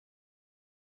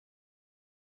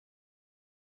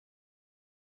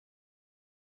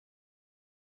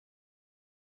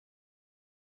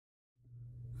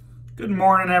Good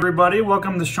morning, everybody.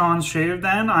 Welcome to Sean's Shave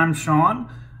Den. I'm Sean.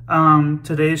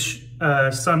 Today's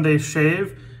Sunday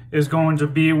shave is going to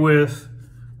be with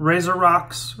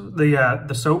Razorock's,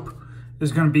 the soap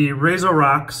is going to be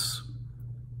Razorock's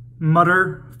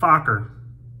MUDDER FOCKER.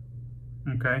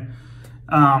 Okay.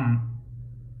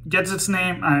 Gets its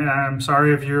name, I'm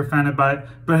sorry if you're offended by it,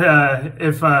 but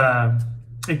if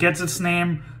it gets its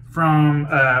name from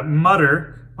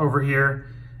MUDDER over here,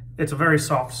 it's a very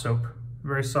soft soap.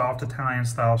 Very soft Italian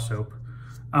style soap.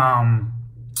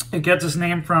 It gets its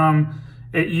name from,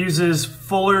 it uses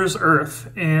Fuller's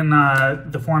Earth in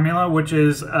the formula, which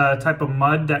is a type of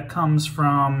mud that comes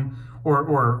from,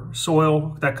 or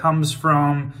soil that comes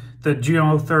from the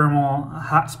geothermal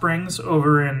hot springs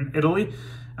over in Italy.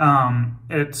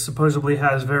 It supposedly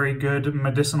has very good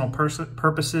medicinal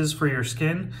purposes for your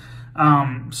skin.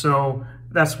 So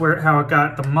that's how it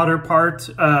got the MUDDER part.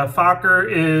 FOCKER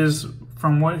is,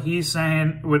 from what he's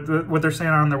saying, what they're saying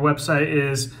on their website,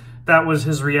 is that was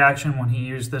his reaction when he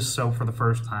used this soap for the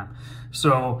first time.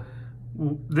 So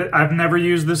I've never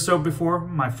used this soap before,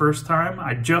 my first time.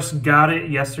 I just got it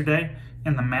yesterday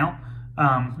in the mail.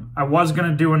 I was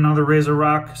gonna do another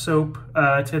Razorock soap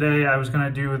today. I was gonna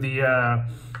do the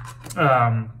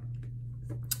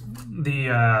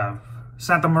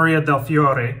Santa Maria del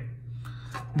Fiore,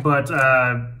 but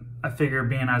I figure,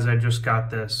 being as I just got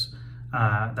this,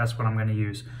 that's what I'm going to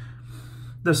use.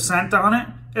 The scent on it,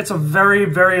 it's a very,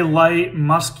 very light,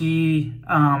 musky,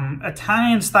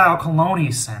 Italian-style cologne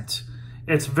scent.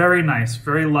 It's very nice,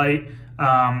 very light,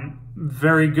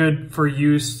 very good for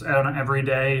use on every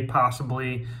day,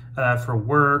 possibly for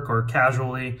work or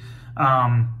casually.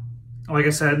 Like I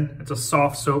said, it's a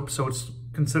soft soap, so it's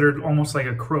considered almost like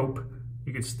a crope.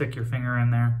 You could stick your finger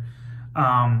in there.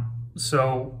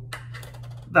 So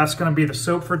that's going to be the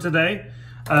soap for today.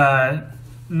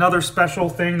 Another special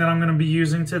thing that I'm going to be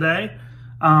using today,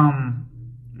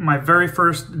 my very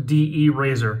first DE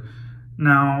razor.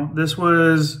 Now, this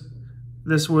was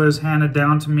handed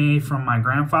down to me from my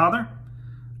grandfather,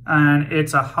 and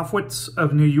it's a Hoffwitz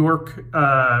of New York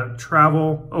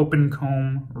travel open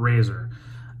comb razor.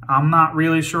 I'm not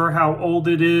really sure how old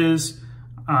it is.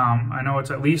 I know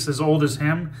it's at least as old as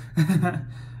him.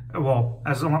 Well,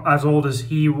 as old as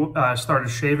he started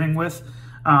shaving with.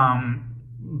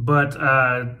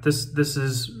 But this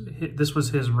was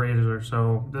his razor,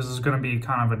 so this is going to be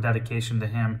kind of a dedication to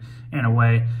him in a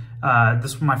way.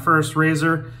 This was my first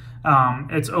razor.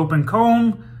 It's open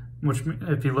comb, which,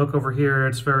 if you look over here,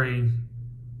 it's very,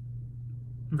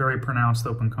 very pronounced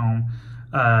open comb.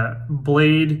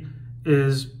 Blade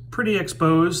is pretty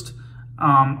exposed.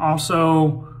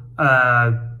 Also,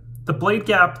 the blade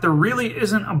gap, there really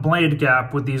isn't a blade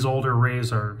gap with these older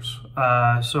razors.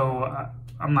 So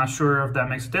I'm not sure if that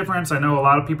makes a difference. I know a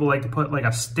lot of people like to put like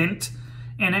a stint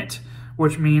in it,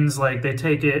 which means like they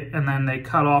take it and then they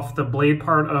cut off the blade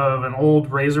part of an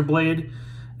old razor blade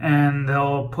and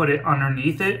they'll put it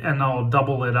underneath it and they'll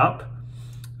double it up.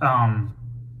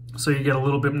 So you get a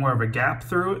little bit more of a gap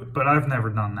through it, but I've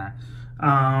never done that.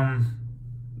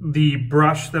 The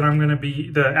brush that I'm gonna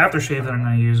be, the aftershave that I'm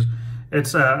gonna use,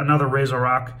 it's another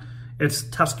Razorock. It's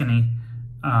Tuscan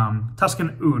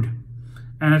Oud.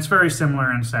 And it's very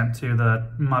similar in scent to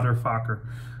the MUDDER FOCKER.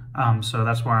 So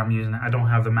that's why I'm using it. I don't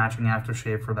have the matching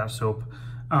aftershave for that soap.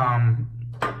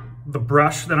 The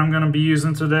brush that I'm gonna be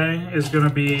using today is gonna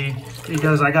be,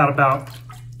 because I got about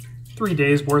 3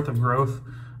 days worth of growth.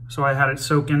 So I had it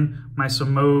soaking, my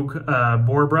Semogue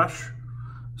Boar brush.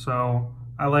 So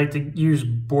I like to use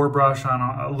Boar brush on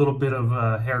a little bit of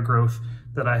hair growth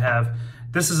that I have.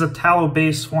 This is a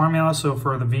tallow-based formula, so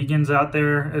for the vegans out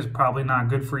there, it's probably not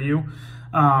good for you.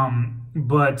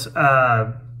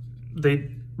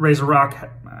 Razorock,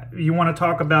 you want to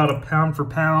talk about a pound for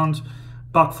pound,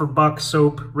 buck for buck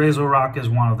soap, Razorock is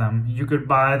one of them. You could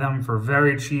buy them for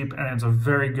very cheap, and it's a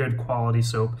very good quality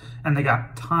soap. And they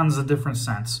got tons of different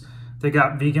scents. They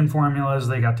got vegan formulas,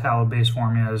 they got tallow-based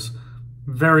formulas.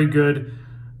 Very good.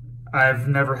 I've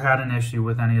never had an issue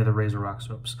with any of the Razorock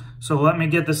soaps. So let me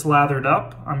get this lathered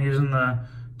up. I'm using the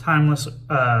Timeless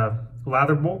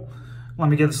lather bowl. Let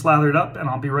me get this lathered up and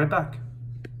I'll be right back.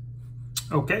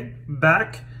 Okay,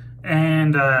 back.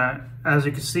 And as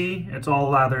you can see, it's all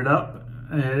lathered up.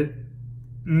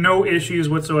 No issues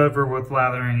whatsoever with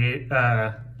lathering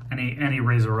any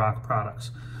Razorock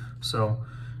products. So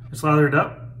it's lathered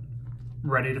up,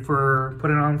 ready for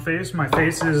putting it on face. My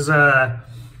face is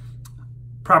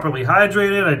properly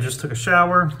hydrated. I just took a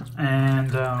shower,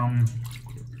 and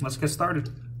let's get started.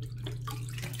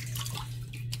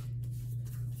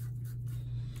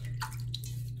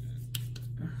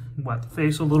 Wet the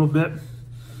face a little bit.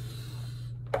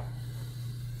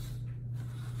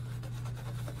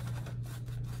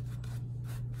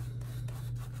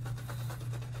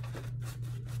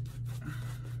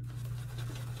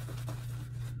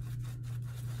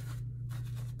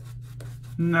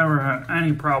 Never had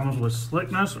any problems with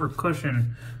slickness or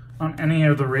cushion on any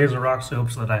of the Razorock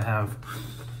soaps that I have.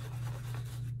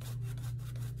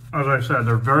 As I said,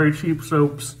 they're very cheap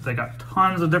soaps. They got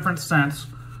tons of different scents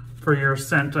for your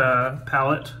scent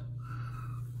palette.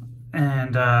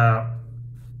 And I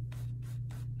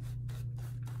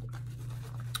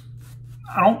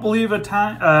don't believe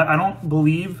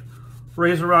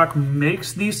Razorock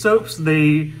makes these soaps.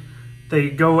 They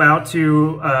go out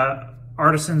to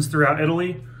artisans throughout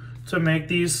Italy to make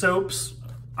these soaps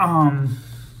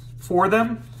for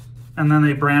them, and then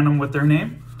they brand them with their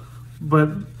name. But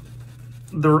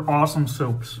they're awesome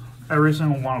soaps, every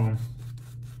single one of them.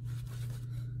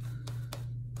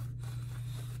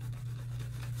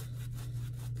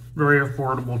 Very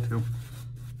affordable too.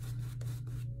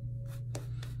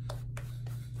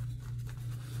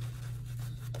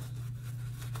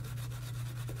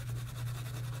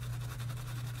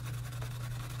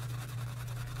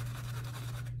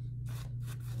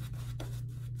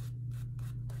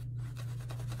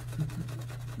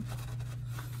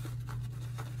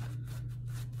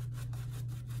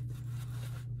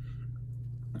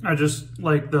 I just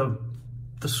like the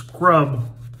scrub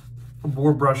a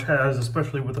Boar brush has,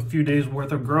 especially with a few days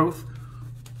worth of growth.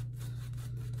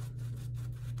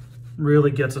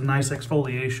 Really gets a nice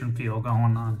exfoliation feel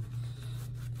going on.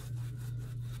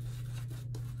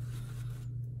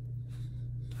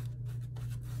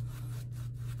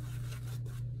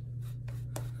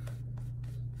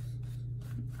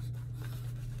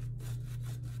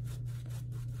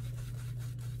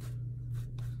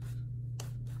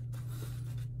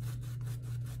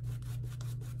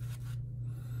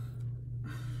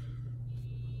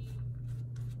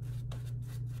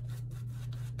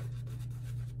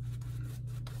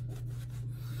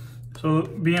 So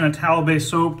being a towel-based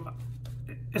soap,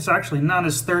 it's actually not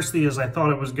as thirsty as I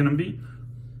thought it was gonna be.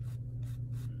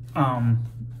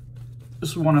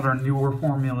 This is one of their newer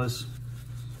formulas,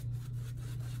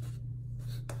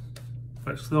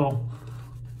 but still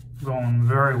going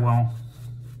very well.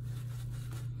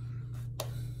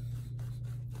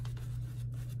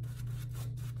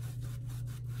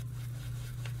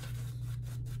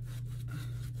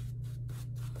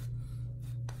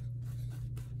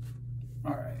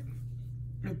 All right.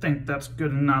 I think that's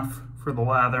good enough for the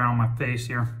lather on my face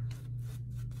here.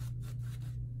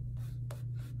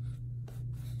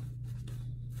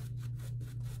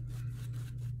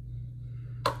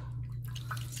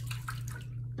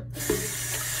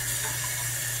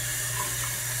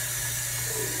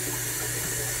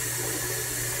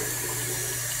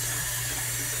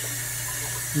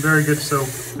 Very good soap,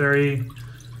 very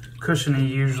cushiony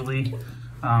usually.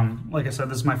 Like I said,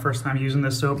 this is my first time using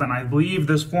this soap, and I believe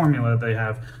this formula they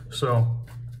have, so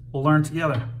we'll learn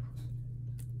together.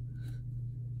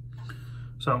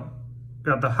 So,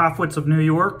 got the Hoffwitz of New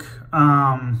York,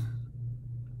 the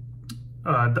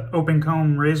open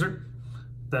comb razor,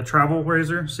 the travel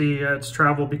razor. See, it's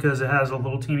travel because it has a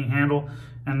little teeny handle,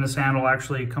 and this handle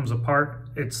actually comes apart.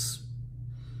 It's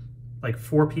like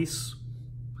 4-piece,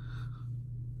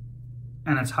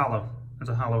 and it's hollow. It's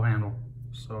a hollow handle,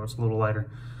 so it's a little lighter.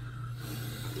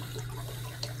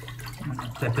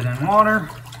 Dip it in water,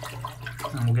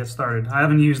 and we'll get started. I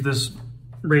haven't used this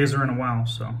razor in a while,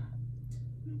 so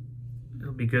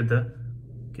it'll be good to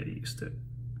get used to it.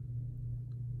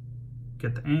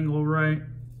 Get the angle right.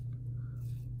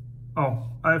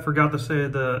 Oh, I forgot to say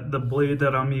the blade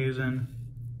that I'm using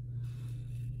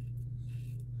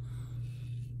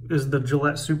is the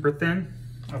Gillette Super Thin,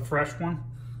 a fresh one,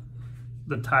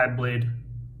 the Tide blade.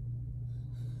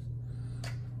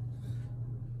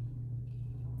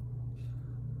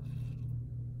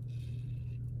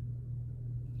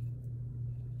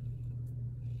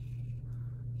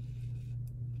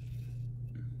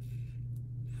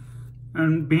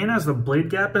 And being as the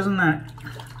blade gap isn't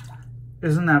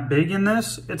that big in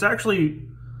this, it's actually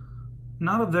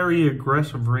not a very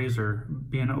aggressive razor,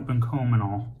 being open comb and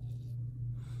all.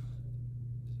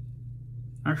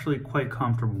 Actually quite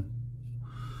comfortable.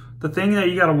 The thing that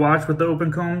you gotta watch with the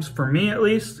open combs, for me at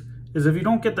least, is if you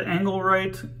don't get the angle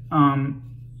right,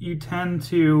 you tend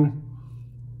to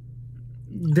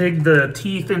dig the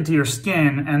teeth into your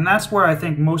skin, and that's where I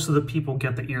think most of the people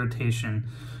get the irritation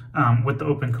with the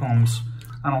open combs.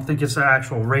 I don't think it's the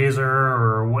actual razor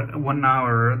or whatnot,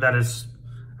 or that is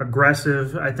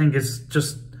aggressive. I think it's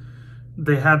just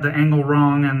they had the angle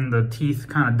wrong and the teeth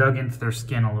kind of dug into their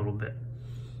skin a little bit.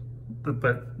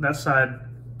 But that side,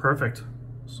 perfect.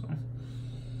 So.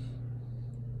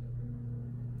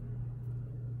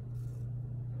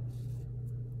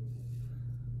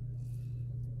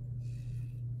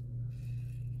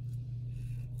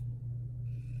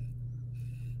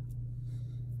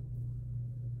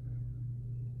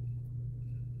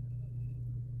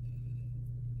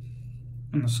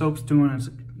 And the soap's doing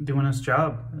its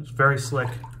job. It's very slick.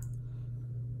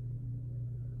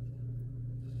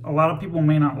 A lot of people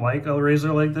may not like a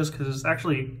razor like this because it's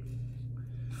actually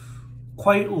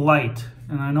quite light.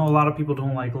 And I know a lot of people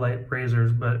don't like light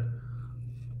razors, but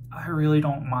I really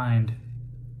don't mind.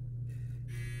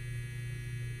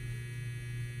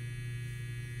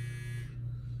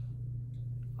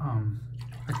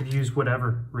 I could use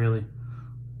whatever, really.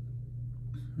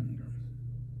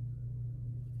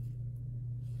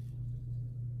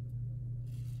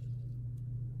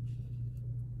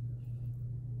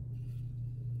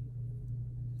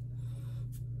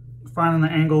 Finding the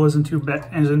angle isn't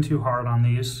too hard on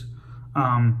these.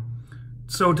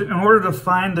 In order to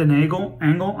find an angle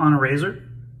on a razor,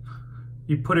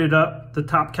 you put it up, the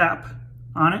top cap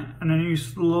on it, and then you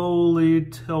slowly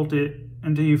tilt it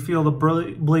until you feel the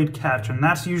blade catch, and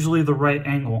that's usually the right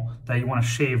angle that you want to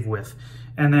shave with.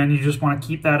 And then you just want to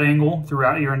keep that angle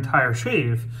throughout your entire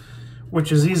shave,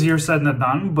 which is easier said than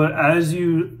done, but as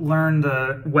you learn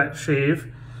to wet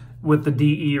shave with the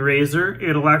DE razor,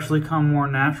 it'll actually come more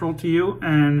natural to you,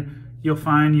 and you'll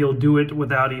find you'll do it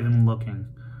without even looking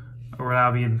or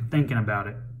without even thinking about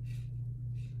it.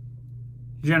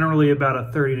 Generally about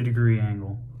a 30-degree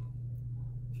angle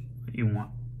that you want.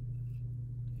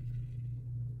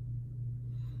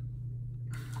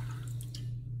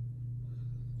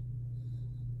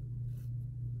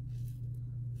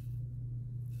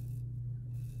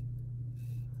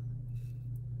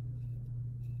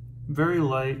 Very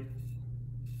light.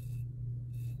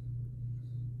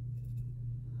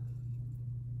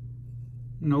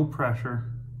 No pressure.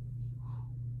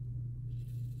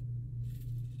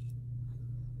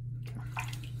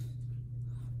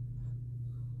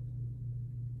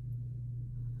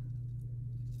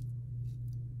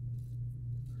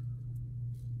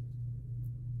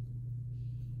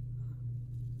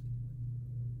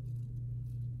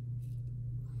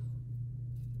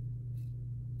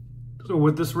 So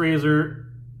with this razor,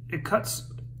 it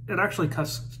actually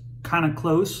cuts kind of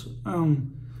close.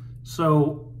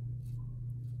 So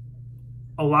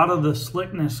a lot of the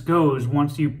slickness goes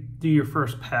once you do your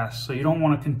first pass. So you don't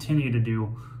want to continue to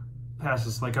do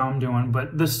passes like I'm doing,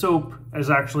 but this soap is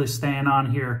actually staying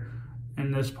on here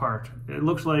in this part. It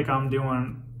looks like I'm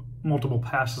doing multiple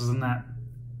passes in that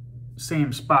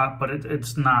same spot, but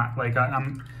it's not. Like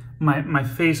my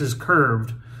face is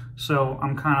curved, so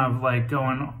I'm kind of like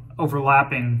going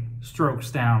overlapping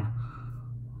strokes down.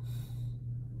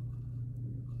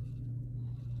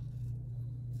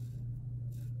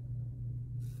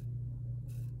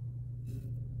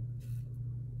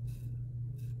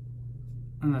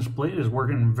 And this blade is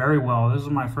working very well. This is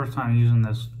my first time using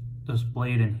this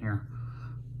blade in here.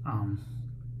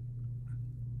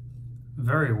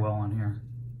 Very well in here.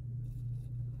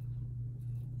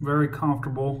 Very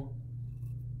comfortable.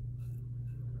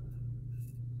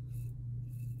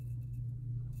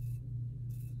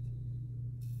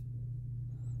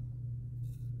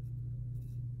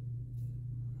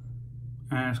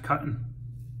 And it's cutting.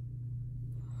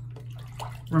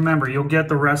 Remember, you'll get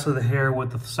the rest of the hair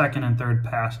with the second and third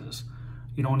passes.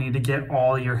 You don't need to get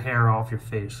all your hair off your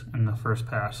face in the first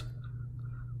pass.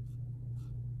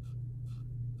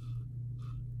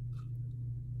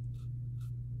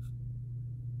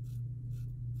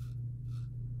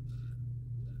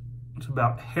 It's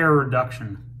about hair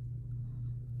reduction.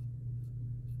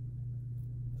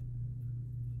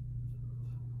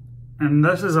 And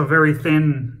this is a very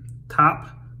thin top,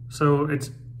 so it's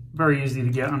very easy to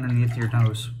get underneath your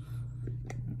nose.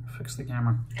 Fix the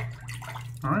camera.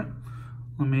 All right,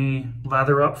 let me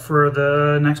lather up for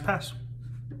the next pass.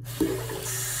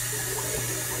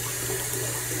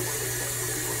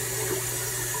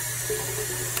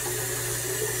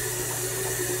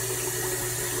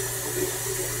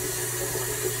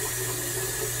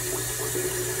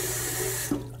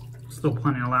 Still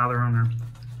plenty of lather on there.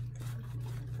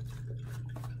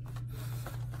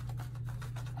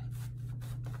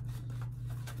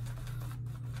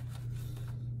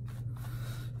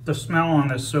 The smell on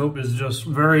this soap is just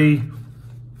very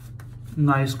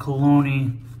nice,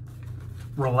 cologne-y,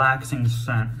 relaxing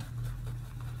scent.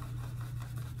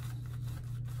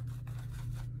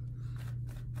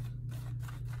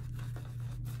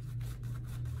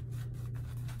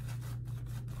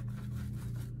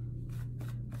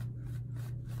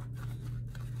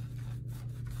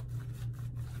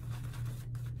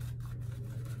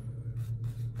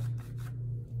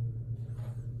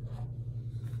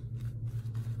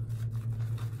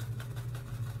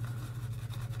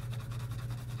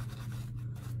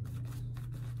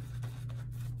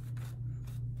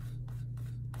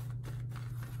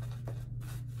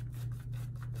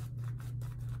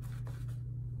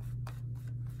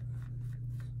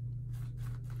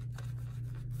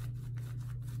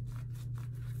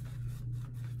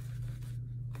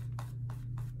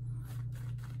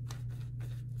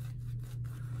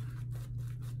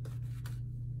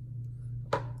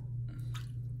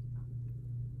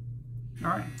 All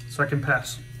right, second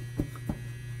pass.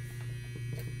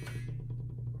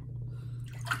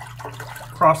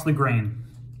 Across the grain.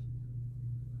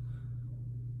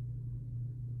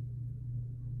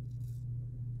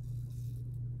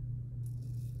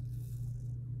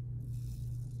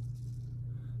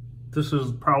 This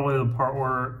is probably the part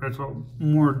where it's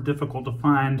more difficult to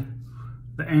find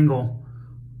the angle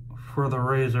for the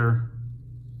razor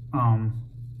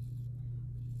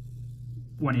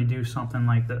when you do something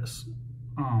like this,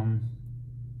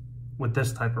 with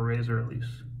this type of razor at least.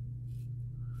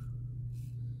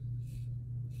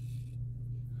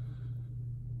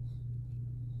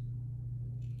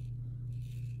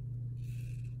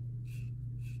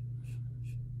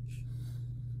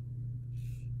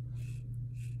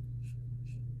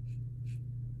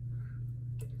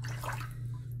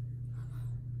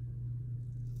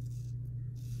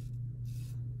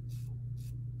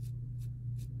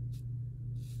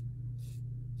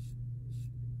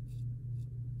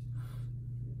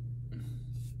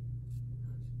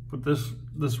 But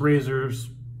this razor's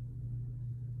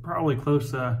probably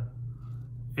close to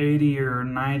 80 or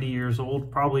 90 years old,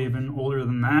 probably even older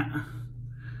than that.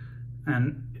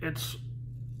 And it's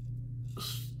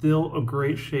still a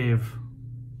great shave.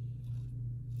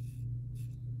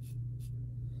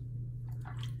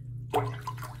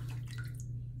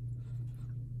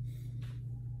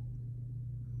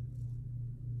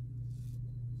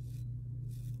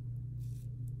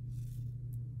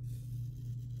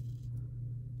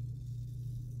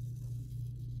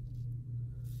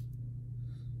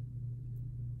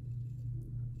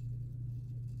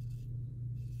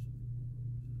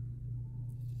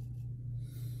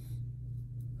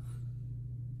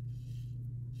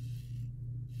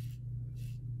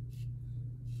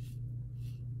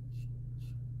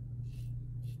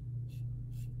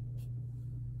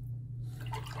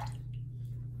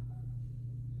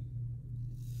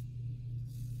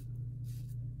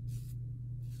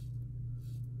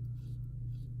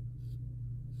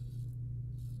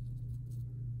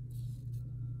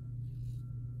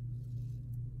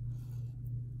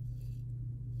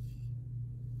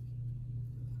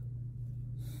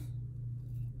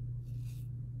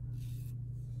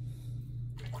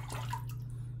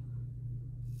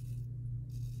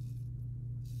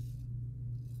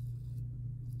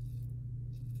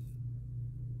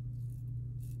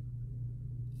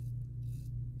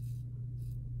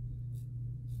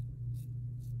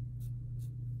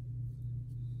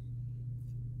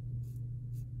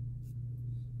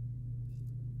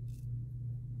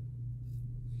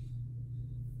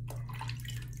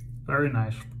 Very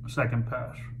nice second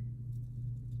pass.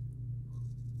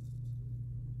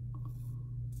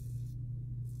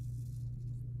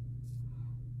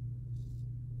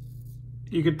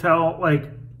 You could tell, like,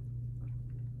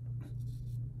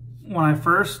 when I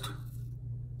first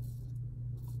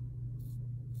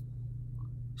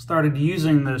started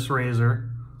using this razor,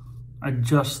 I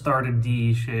just started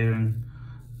DE shaving,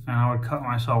 and I would cut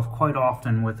myself quite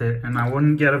often with it, and I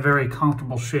wouldn't get a very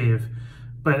comfortable shave.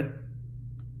 But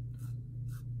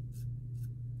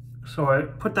so I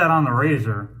put that on the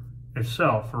razor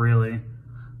itself, really,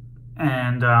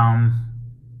 and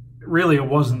really it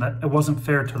wasn't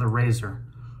fair to the razor,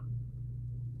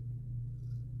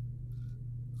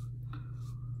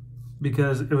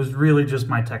 because it was really just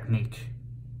my technique.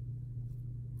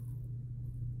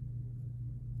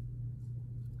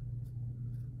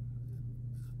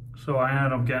 So I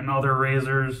ended up getting other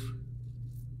razors,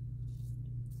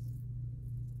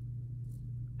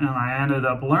 and I ended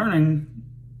up learning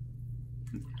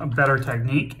a better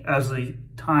technique as the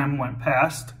time went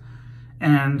past,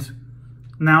 and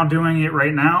now doing it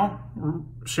right now,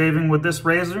 shaving with this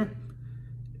razor,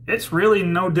 it's really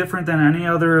no different than any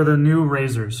other of the new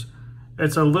razors.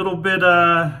 It's a little bit,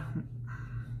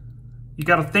 you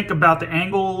got to think about the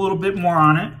angle a little bit more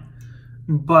on it,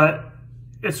 but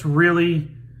it's really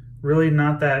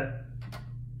not that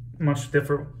much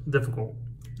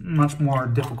much more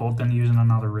difficult than using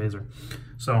another razor.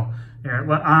 So here,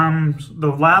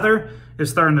 the lather is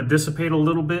starting to dissipate a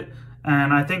little bit,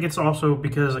 and I think it's also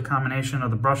because of a combination of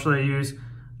the brush that I use.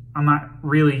 I'm not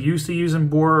really used to using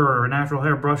Boar or natural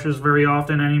hair brushes very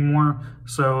often anymore,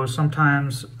 so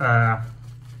sometimes,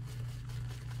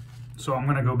 so I'm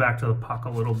gonna go back to the puck a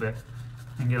little bit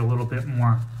and get a little bit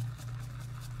more.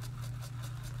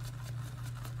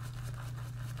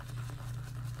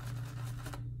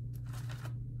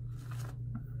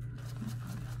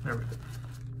 There we go.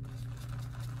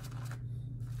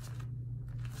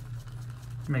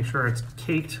 Make sure it's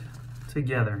caked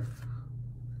together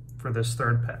for this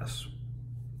third pass.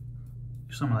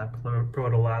 Some of that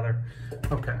Proto lather.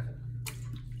 Okay.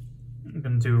 I'm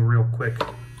gonna do a real quick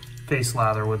face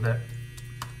lather with it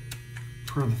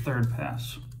for the third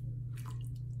pass.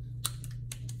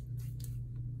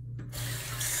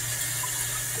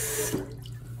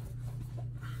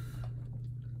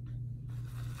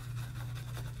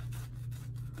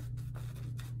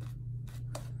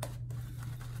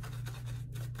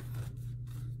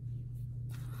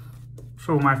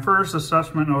 So my first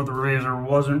assessment of the razor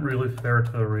wasn't really fair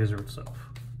to the razor itself.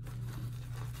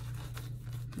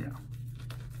 Yeah.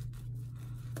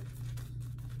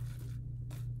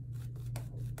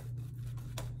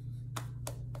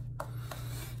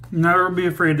 Never be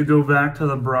afraid to go back to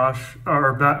the brush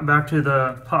or back to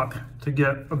the puck to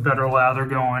get a better lather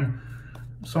going.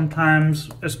 Sometimes,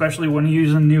 especially when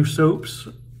using new soaps,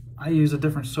 I use a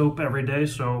different soap every day,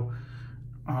 so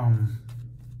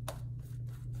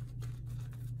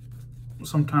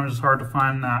sometimes it's hard to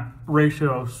find that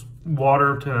ratio of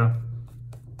water to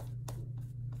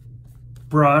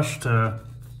brush to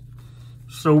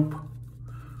soap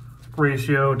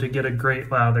ratio to get a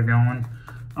great lather going.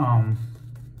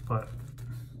 But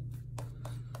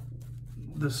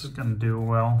this is gonna do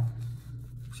well.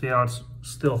 See how it's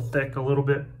still thick a little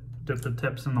bit? Dip the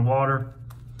tips in the water,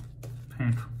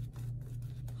 paint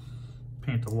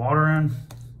the water in.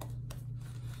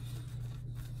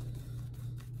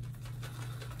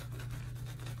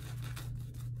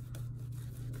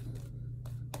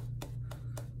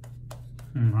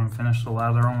 I'm gonna finish the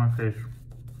lather on my face.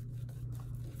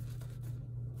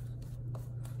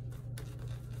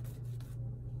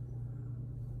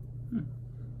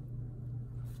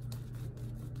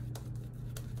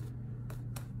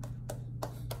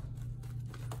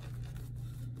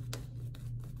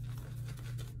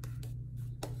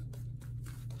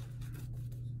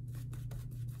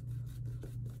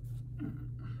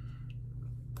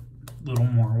 A little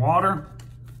more water.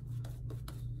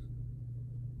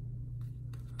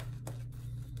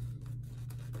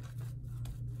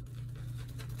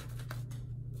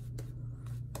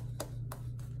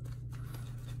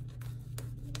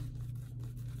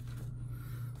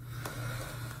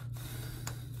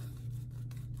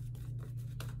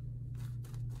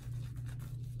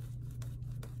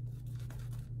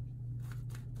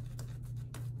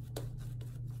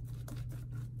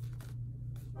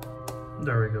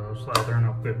 There we go, slathering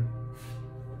up good.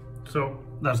 So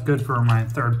that's good for my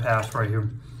third pass right here.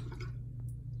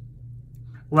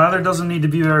 Lather doesn't need to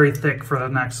be very thick for the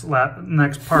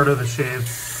next part of the shave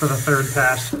for the third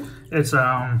pass. It's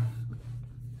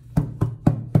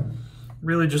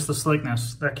really just the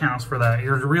slickness that counts for that.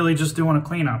 You're really just doing a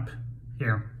cleanup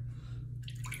here.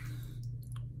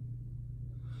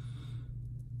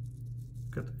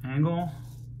 Get the angle.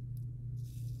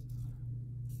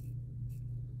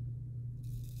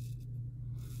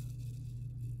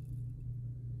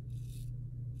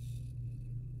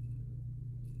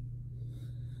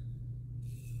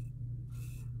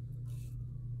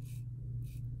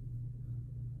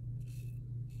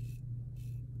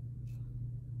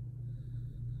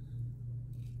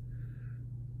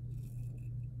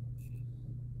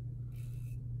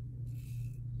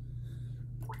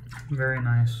 Very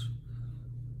nice.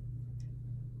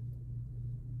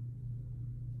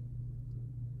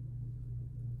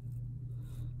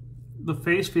 The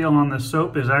face feel on this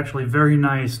soap is actually very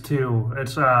nice too.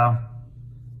 It's my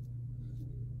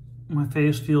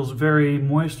face feels very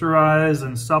moisturized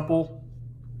and supple.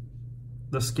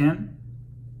 The skin.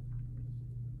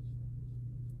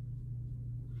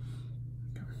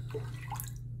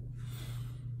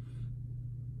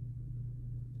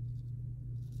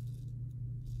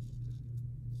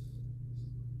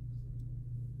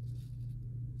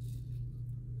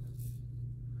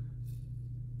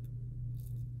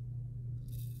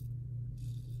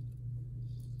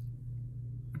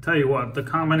 Tell you what, the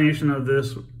combination of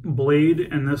this blade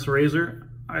and this razor,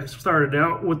 I started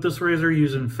out with this razor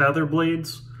using feather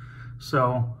blades,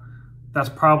 so that's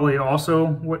probably also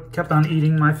what kept on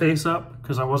eating my face up,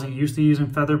 because I wasn't used to using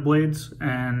feather blades,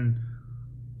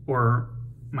 or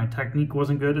my technique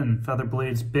wasn't good and feather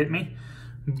blades bit me.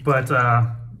 But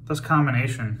this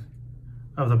combination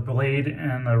of the blade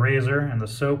and the razor and the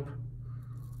soap,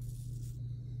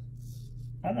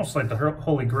 almost like the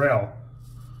Holy Grail.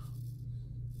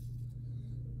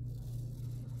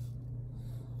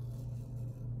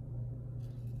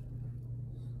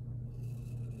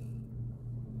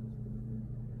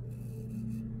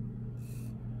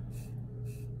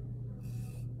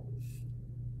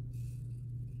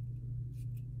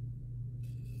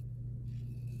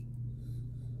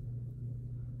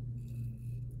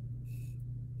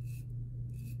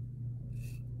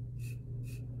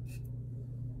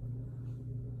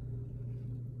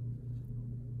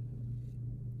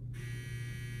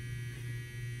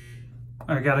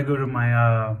 I gotta go to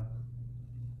my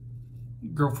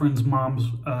girlfriend's mom's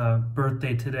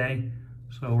birthday today.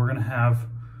 So we're gonna have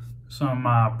some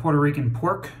Puerto Rican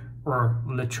pork, or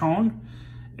lechon.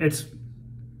 It's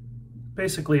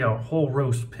basically a whole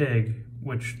roast pig,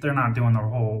 which they're not doing the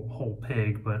whole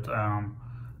pig, but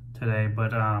today.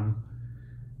 But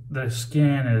the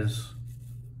skin is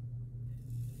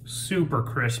super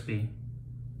crispy.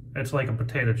 It's like a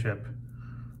potato chip.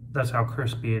 That's how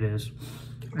crispy it is.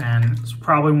 And it's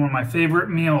probably one of my favorite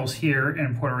meals here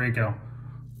in Puerto Rico.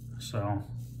 So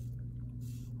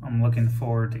I'm looking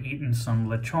forward to eating some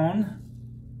lechon.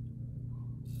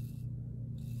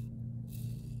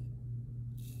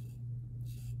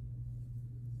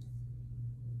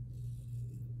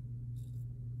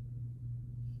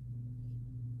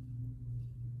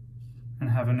 And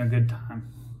having a good time.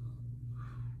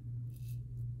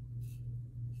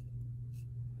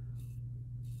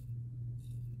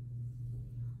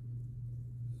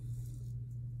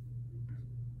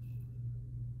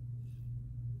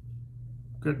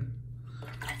 Good.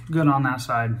 Good on that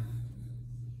side.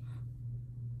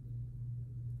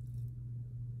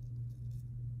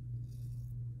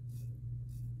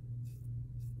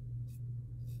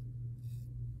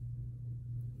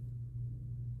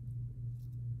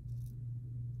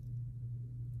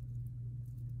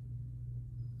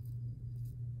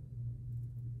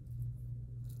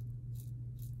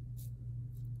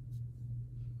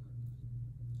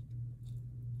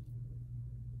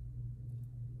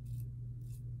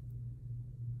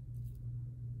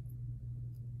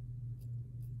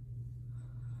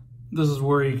 This is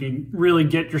where you can really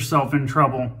get yourself in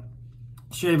trouble.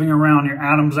 Shaving around your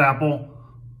Adam's apple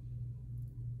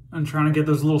and trying to get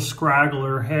those little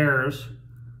scraggler hairs.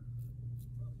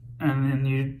 And then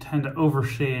you tend to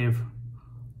overshave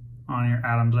on your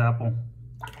Adam's apple.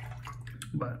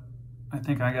 But I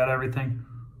think I got everything.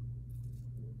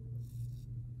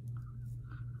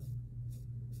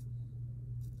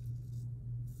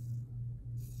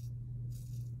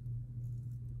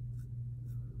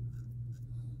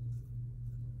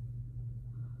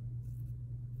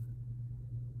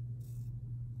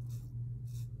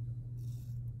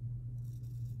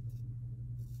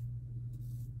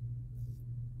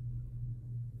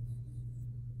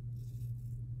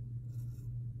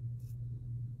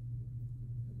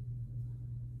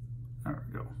 There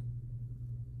we go.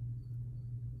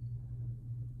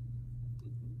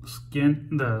 Skin,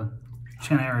 the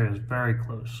chin area is very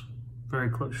close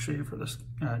shave for this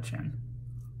chin.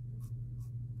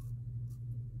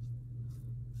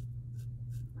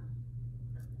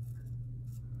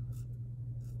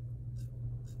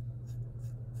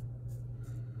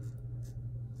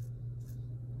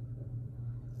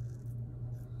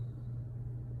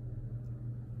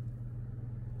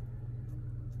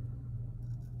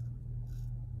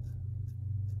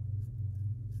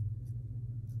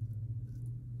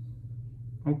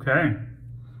 Okay,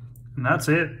 and that's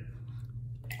it.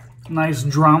 Nice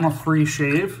drama-free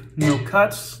shave. No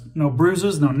cuts, no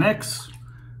bruises, no nicks.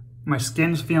 My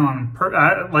skin's feeling,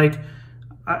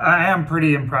 I am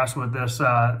pretty impressed with this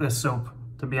this soap,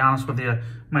 to be honest with you.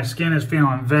 My skin is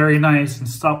feeling very nice and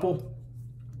supple.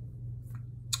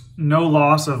 No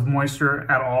loss of moisture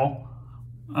at all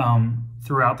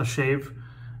throughout the shave.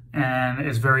 And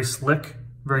it's very slick,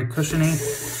 very cushiony.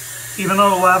 Even though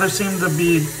the lather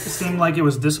seemed like it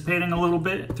was dissipating a little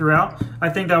bit throughout, I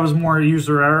think that was more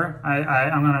user error.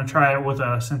 I'm gonna try it with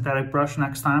a synthetic brush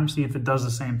next time, see if it does the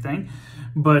same thing.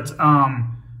 But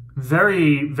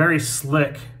very, very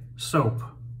slick soap.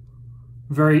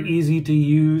 Very easy to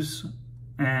use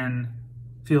and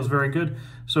feels very good.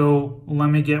 So let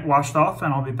me get washed off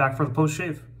and I'll be back for the post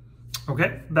shave.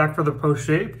 Okay, back for the post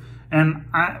shave. And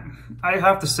I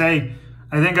have to say,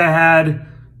 I think I had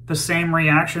the same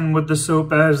reaction with the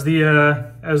soap as the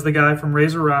guy from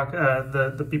Razorock,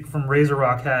 the people from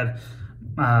Razorock had.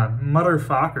 MUDDER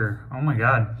FOCKER. Oh my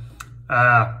god.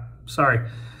 Sorry.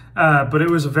 But it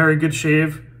was a very good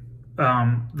shave.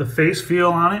 The face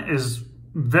feel on it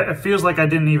it feels like I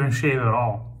didn't even shave at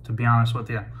all, to be honest with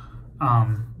you.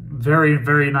 Very,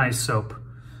 very nice soap.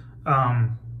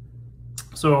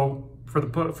 So for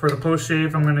the post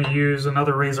shave, I'm going to use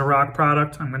another Razorock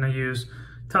product. I'm going to use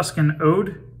Tuscan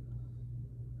Ode.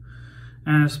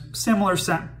 And it's similar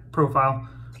scent profile.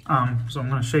 So I'm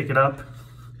going to shake it up.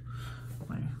 Let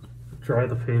me dry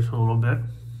the face a little bit.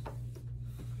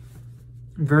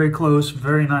 Very close,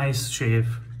 very nice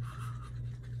shave.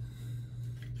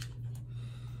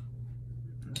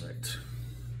 Right.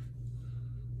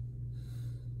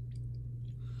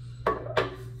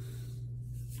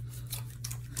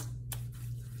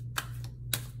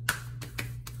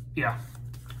 Yeah.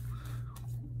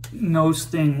 No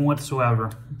sting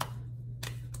whatsoever.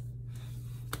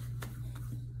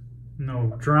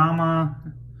 No drama,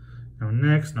 no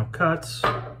nicks, no cuts,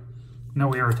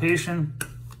 no irritation.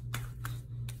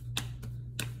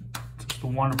 Just a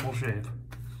wonderful shave.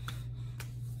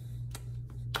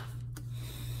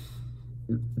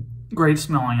 Great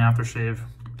smelling aftershave.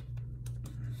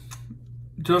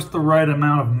 Just the right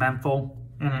amount of menthol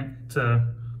in it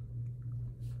to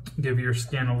give your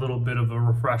skin a little bit of a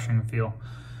refreshing feel.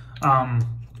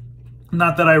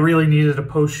 Not that I really needed a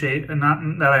post shave, and not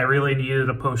that I really needed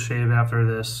a post shave after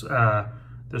this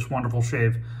this wonderful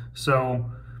shave.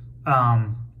 So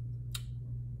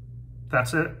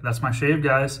that's it. That's my shave,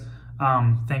 guys.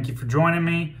 Thank you for joining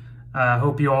me.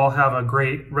 Hope you all have a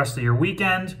great rest of your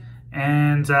weekend,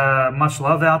 and much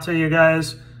love out to you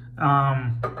guys.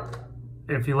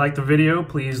 If you like the video,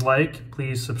 please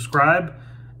please subscribe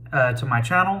to my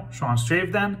channel, Sean's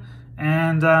Shave Den,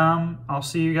 and I'll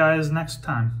see you guys next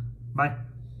time. Bye.